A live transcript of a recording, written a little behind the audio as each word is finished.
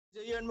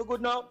hearing me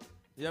good now?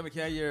 Yeah, we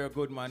can hear you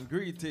good, man.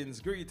 Greetings,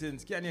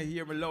 greetings. Can you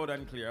hear me loud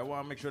and clear? I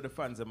want to make sure the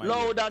fans are my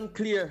Loud and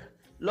clear.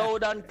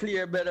 Loud and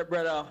clear,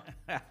 brother.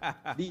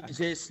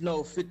 DJ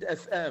Snow, Fit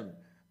FM.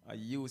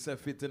 You say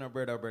fit in a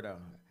brother.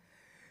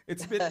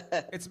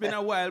 It's been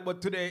a while,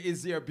 but today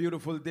is your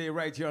beautiful day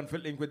right here on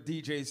Fit Link with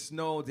DJ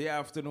Snow, the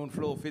afternoon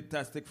flow,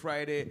 Fantastic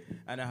Friday,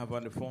 and I have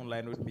on the phone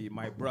line with me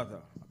my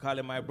brother. I call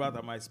him my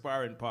brother, my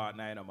sparring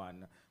partner, you know,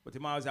 man. But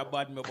him always a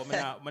bad me, but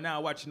I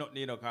not watch nothing,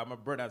 you know, because my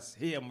brother's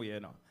him, you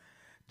know.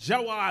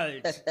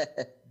 Walch.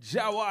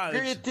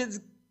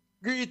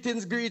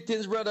 Greetings,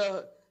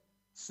 brother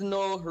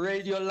Snow,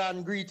 Radio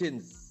Land,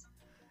 greetings.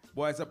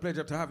 Boy, it's a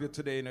pleasure to have you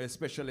today, you know,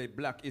 especially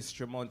Black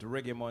History Month,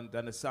 Reggae Month,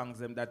 and the songs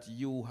them that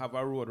you have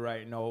a road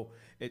right now.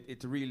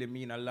 It really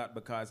mean a lot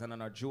because I'm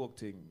not a joke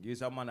thing. You're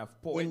a man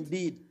of poet.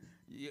 Indeed.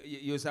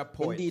 You're a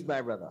poet. Indeed,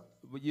 my brother.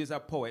 You're a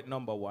poet,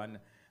 number one,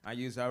 and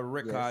you're a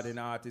recording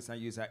artist, and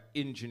you're an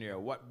engineer.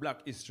 What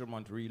Black History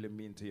Month really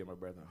mean to you, my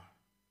brother?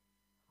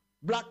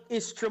 Black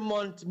History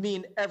Month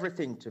mean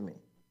everything to me.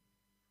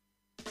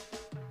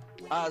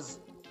 As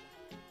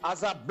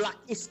a black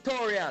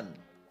historian,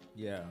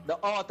 the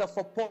author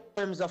for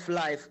Poems of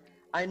Life,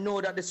 I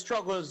know that the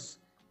struggles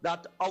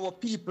that our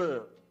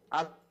people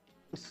are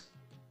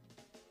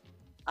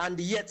and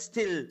yet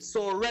still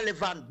so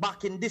relevant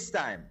back in this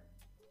time,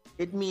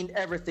 it means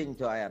everything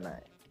to I and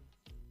I.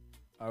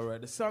 All right,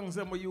 the songs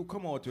that you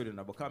come out with, you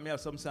know, because I have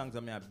some songs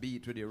that I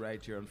beat with you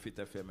right here on Fit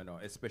FM, you know,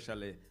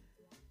 especially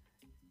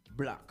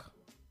Black.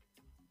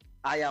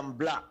 I am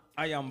black.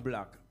 I am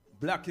black.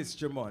 Black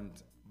History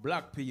Month.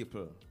 Black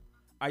people.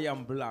 I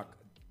am black.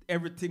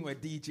 Everything where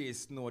DJ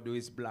Snow do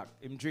is black.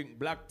 Him drink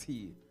black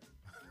tea.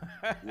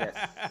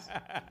 Yes.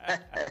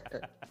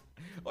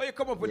 Oh, you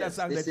come up with that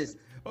song.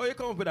 Oh, you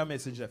come up with a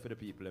message for the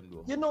people.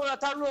 You know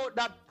that I wrote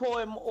that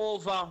poem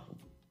over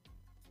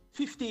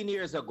 15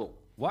 years ago.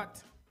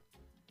 What?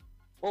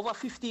 Over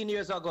 15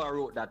 years ago, I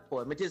wrote that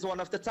poem. It is one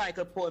of the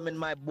title poem in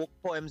my book,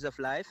 Poems of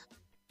Life.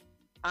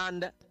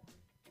 And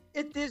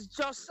it is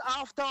just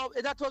after,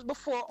 that was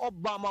before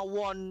Obama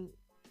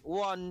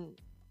won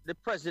the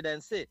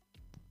presidency.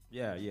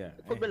 Yeah.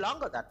 It could be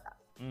longer than that.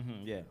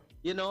 Mm-hmm, yeah.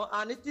 You know,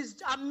 and it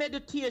is a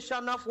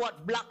meditation of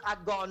what black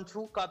had gone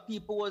through, because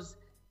people was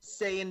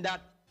saying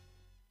that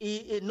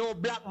no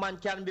black man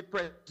can be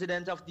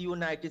president of the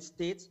United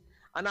States.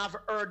 And I've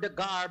heard the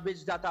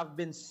garbage that have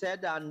been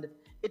said, and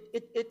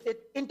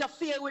it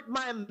interfered with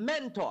my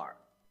mentor.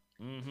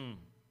 Mm-hmm.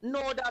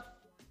 Know that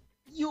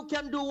you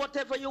can do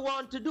whatever you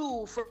want to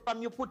do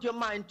from you put your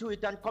mind to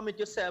it and commit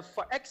yourself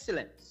for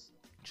excellence.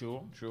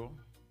 True.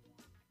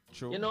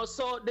 You know,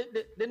 so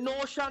the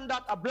notion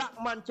that a black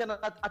man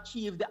cannot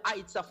achieve the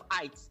heights of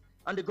heights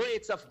and the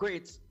greats of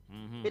greats,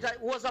 it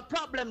was a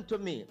problem to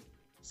me.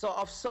 So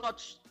of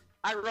such,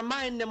 I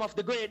remind them of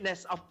the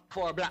greatness of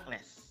our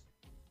blackness.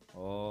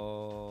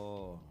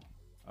 Oh,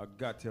 I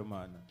got you,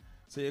 man.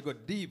 So you go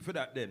deep for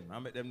that then. I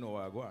make them know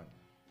where I go on.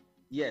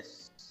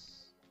 Yes.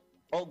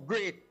 Oh,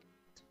 great.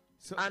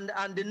 So,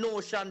 and the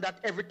notion that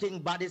everything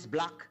bad is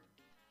black.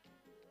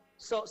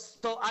 So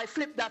I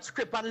flip that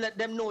script and let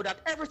them know that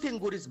everything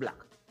good is black.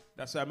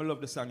 That's why I love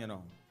the song, you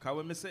know. Because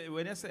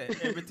when you say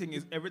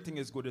everything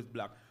is good is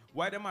black,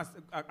 why them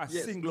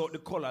single out the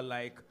color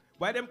like?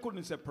 Why them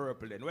couldn't say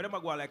purple then? Why them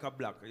go like a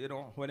black? You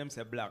know, when them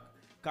say black,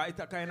 because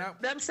it kind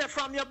of. Them say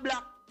from your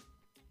black,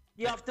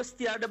 you have to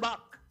steer the back.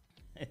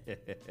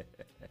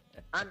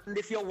 And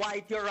if you're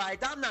white, you're right.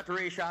 I'm not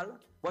racial,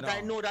 but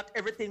I know that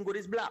everything good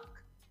is black.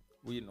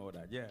 We know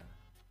that, yeah.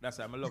 That's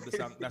why I love the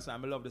song. That's why I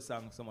love the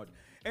song so much.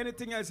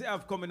 Anything else you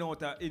have coming out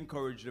to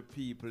encourage the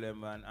people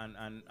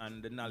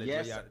and the knowledge?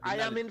 Yes, I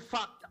am in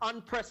fact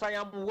on press. I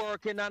am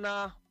working on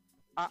a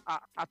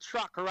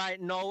track right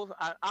now,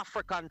 an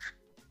African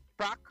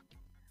track,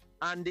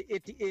 and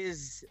it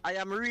is. I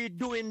am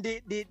redoing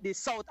the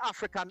South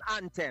African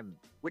anthem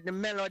with the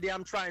melody.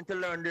 I'm trying to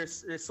learn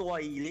this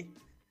Swahili,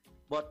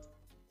 but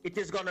it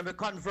is going to be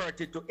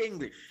converted to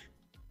English.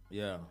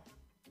 Yeah.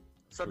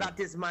 So that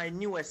is my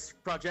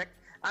newest project.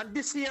 And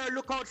this year,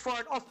 look out for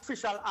an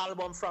official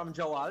album from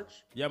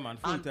Walch. Yeah, man,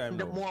 full time. And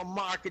the more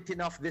marketing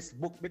of this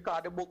book,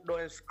 because the book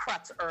don't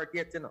scratch earth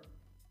yet, you know.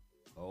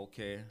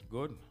 Okay,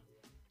 good.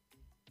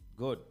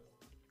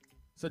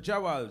 So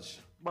Walch.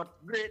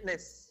 But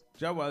greatness.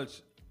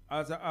 Walch,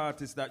 as an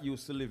artist that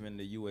used to live in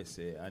the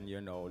USA and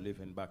you're now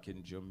living back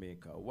in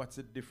Jamaica, what's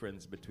the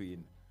difference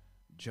between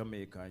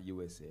Jamaica and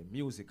USA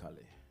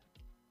musically?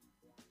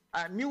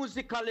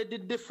 Musically, the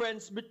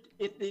difference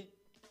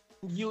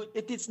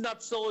it is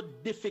not so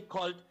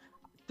difficult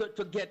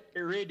to get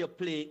a radio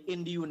play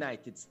in the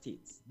United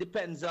States.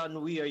 Depends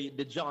on where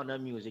the genre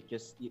of music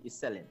is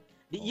selling.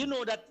 You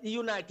know that the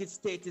United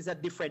States is a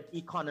different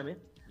economy.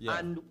 Yeah.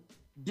 And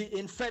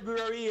in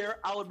February here,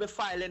 I will be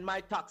filing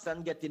my tax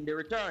and getting the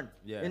return.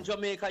 Yeah. In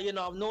Jamaica, you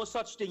know, no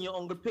such thing. You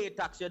only pay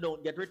tax, you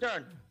don't get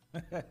return.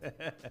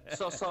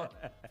 so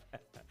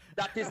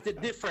that is the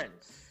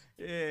difference.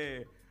 Yeah.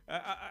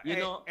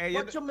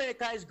 But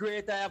Jamaica is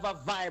great. I have a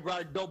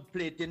vibrant dub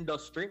plate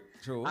industry.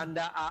 True. And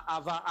I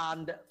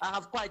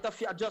have quite a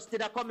few. I just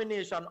did a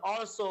combination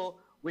also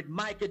with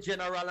Mikey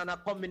General and a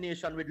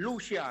combination with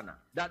Luciana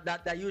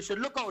that you should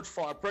look out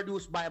for,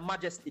 produced by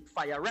Majestic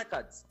Fire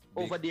Records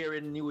over there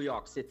in New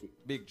York City.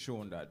 Big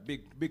tune that.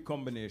 Big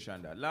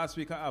combination that. Last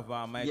week I have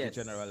Mikey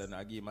General and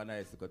I give him a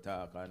nice little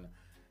talk, and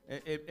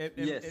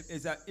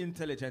he's an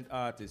intelligent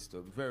artist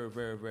too. Very,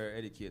 very, very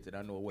educated.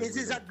 I know what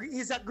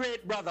he's a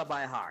great brother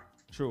by heart.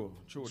 True.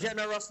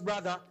 Generous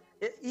brother.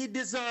 He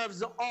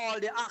deserves all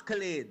the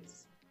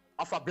accolades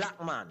of a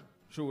black man.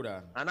 True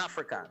that. An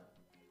African.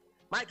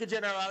 Mikey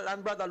General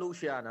and brother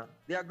Luciana,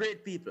 they are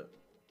great people.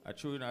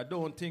 True, I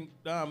don't think,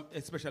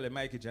 especially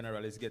Mikey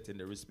General is getting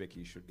the respect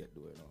he should get,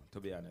 to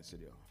be honest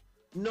with you.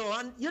 No,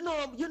 and you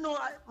know,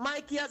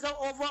 Mikey has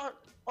over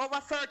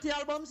 30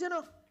 albums,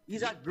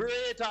 He's a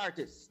great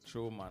artist.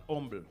 True, man.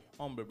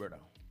 Humble brother.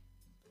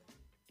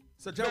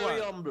 So Jawal,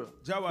 very humble.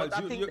 Jawal, but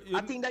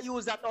I think they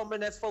use that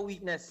humbleness for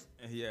weakness.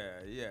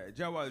 Yeah.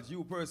 Jawal,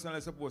 you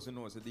personally supposed to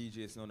know, so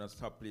DJs know that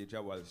stop play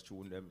Jawal's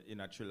tune them in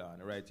a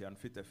Chilan right here on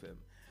Fit FM.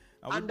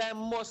 And I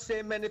must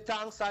say many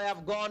thanks. I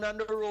have gone on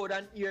the road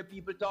and hear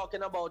people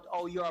talking about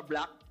how you're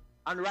black,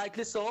 and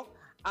rightly so.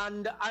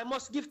 And I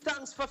must give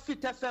thanks for Fit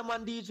FM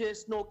and DJ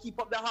Snow.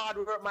 Keep up the hard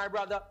work, my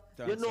brother.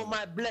 Thanks,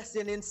 my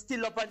blessing is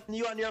still up on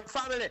you and your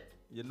family.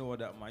 You know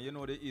that, man. You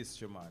know the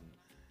history, man.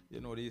 You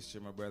know the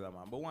history, my brother,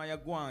 man. But when you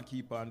go and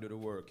keep on do the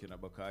work,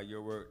 because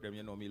your work, them,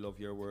 me love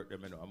your work,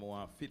 them, I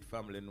want Fit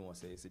family know,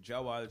 say,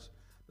 Jawal,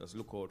 just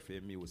look out for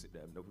your music,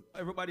 them.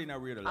 Everybody in the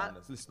radio land,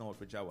 just listen out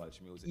for Jawal's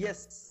music.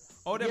 Yes.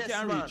 All them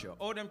can reach you.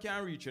 All them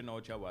can reach you now,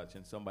 Jawalch,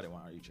 and somebody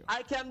want to reach you.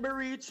 I can be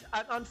reached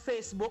on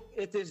Facebook.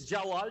 It is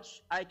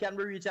Jawalch. I can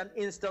be reached on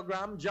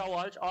Instagram,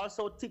 Jawalch.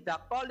 Also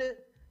TikTok. All the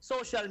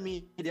social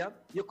media.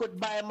 You could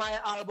buy my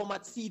album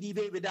at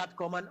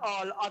cdbaby.com and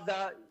all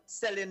other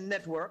selling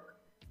network.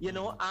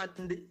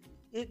 And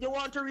if you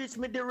want to reach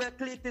me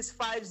directly, it is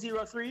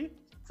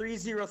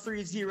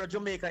 503-3030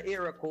 Jamaica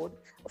area code.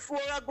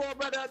 Before I go,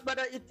 brother,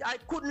 I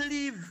couldn't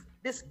leave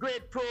this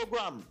great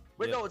program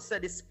without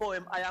saying this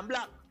poem, I Am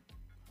Black.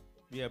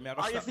 Yeah, me I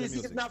gotta stop the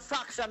music. It's not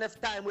fraction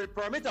of time will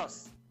permit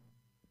us.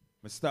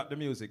 Me stop the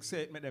music.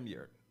 Say it, make them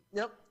hear it.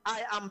 Yep.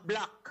 I am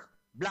black.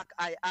 Black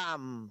I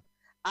am.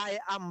 I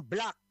am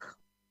black.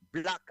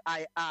 Black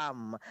I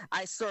am.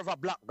 I serve a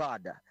black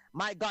God.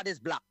 My God is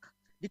black.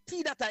 The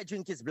tea that I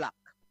drink is black.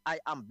 I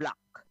am black.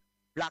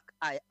 Black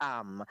I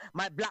am.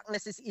 My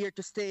blackness is here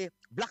to stay.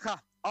 Blacker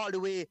all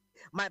the way.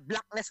 My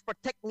blackness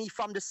protect me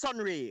from the sun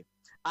ray.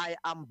 I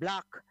am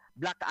black.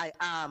 Black I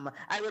am.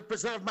 I will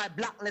preserve my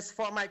blackness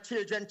for my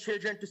children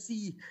to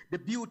see the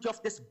beauty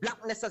of this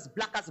blackness as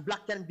black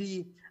can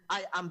be.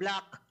 I am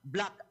black.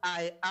 Black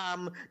I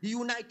am. The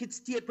United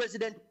States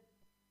president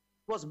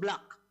was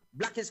black.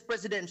 Black is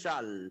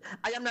presidential.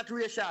 I am not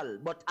racial,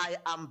 but I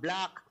am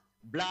black.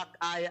 Black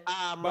I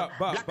am.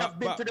 Black have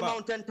been to the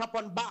mountain top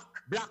and back.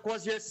 Black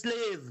was your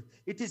slave.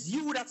 It is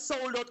you that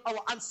sold out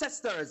our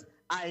ancestors.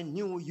 I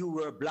knew you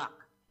were black.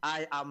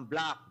 I am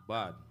black.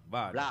 Bad.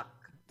 Black.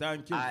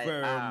 Thank you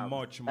very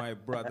much, my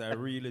brother. I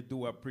really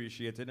do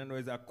appreciate it. I know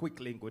it's a quick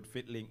link with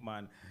FitLink,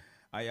 man.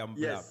 I am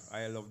black.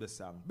 I love the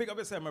song. Big up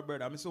yourself, my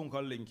brother. I'm soon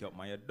going to link you up,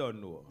 man. You don't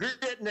know.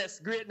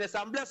 Greatness.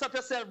 And bless up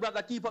yourself,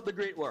 brother. Keep up the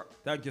great work.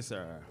 Thank you,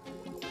 sir.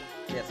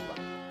 Yes, man.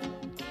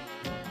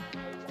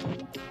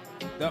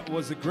 That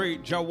was a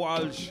great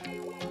Jawalch.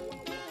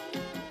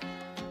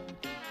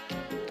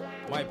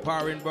 My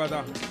parent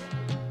brother.